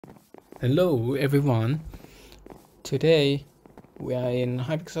Hello everyone. Today we are in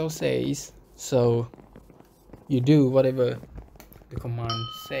Hypixel says, so you do whatever the command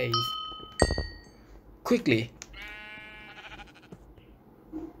says quickly.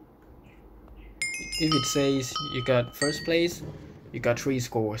 If it says you got first place, you got 3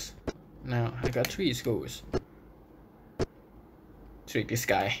 scores. Now I got 3 scores. Trick this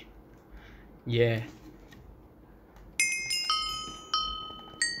guy. Yeah.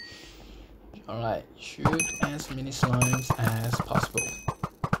 Alright, shoot as many slimes as possible.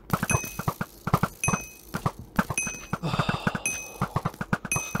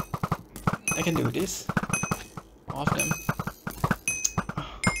 I can do this. All of them.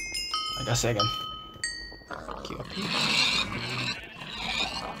 I got second. QP.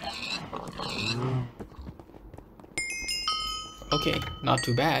 Okay, not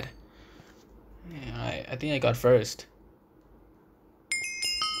too bad. Yeah, I think I got first.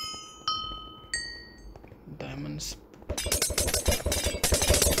 Diamonds.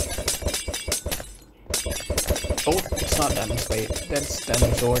 Oh, it's not diamonds. Wait, that's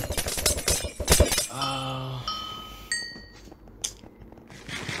diamond sword.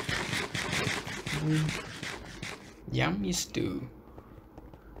 Yummy stew.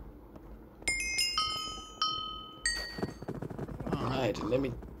 Alright, let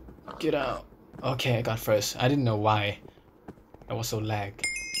me get out. Okay, I got first. I didn't know why. I was so lagged.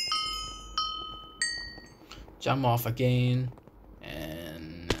 Jump off again.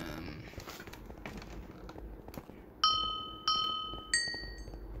 And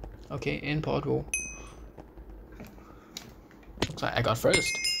okay, in portal. Looks like I got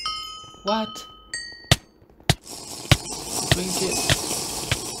first. What? Blink it.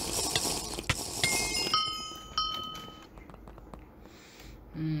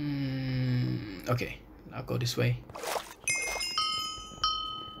 Okay, I'll go this way.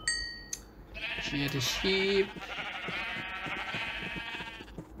 Shear the sheep.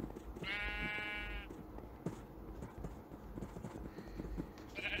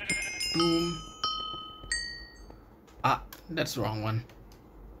 Boom. Ah, that's the wrong one.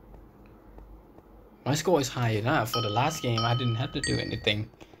 My score is high enough. For the last game, I didn't have to do anything.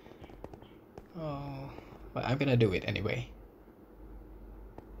 Oh, but I'm gonna do it anyway.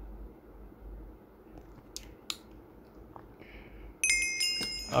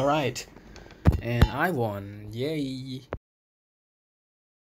 Alright, and I won. Yay!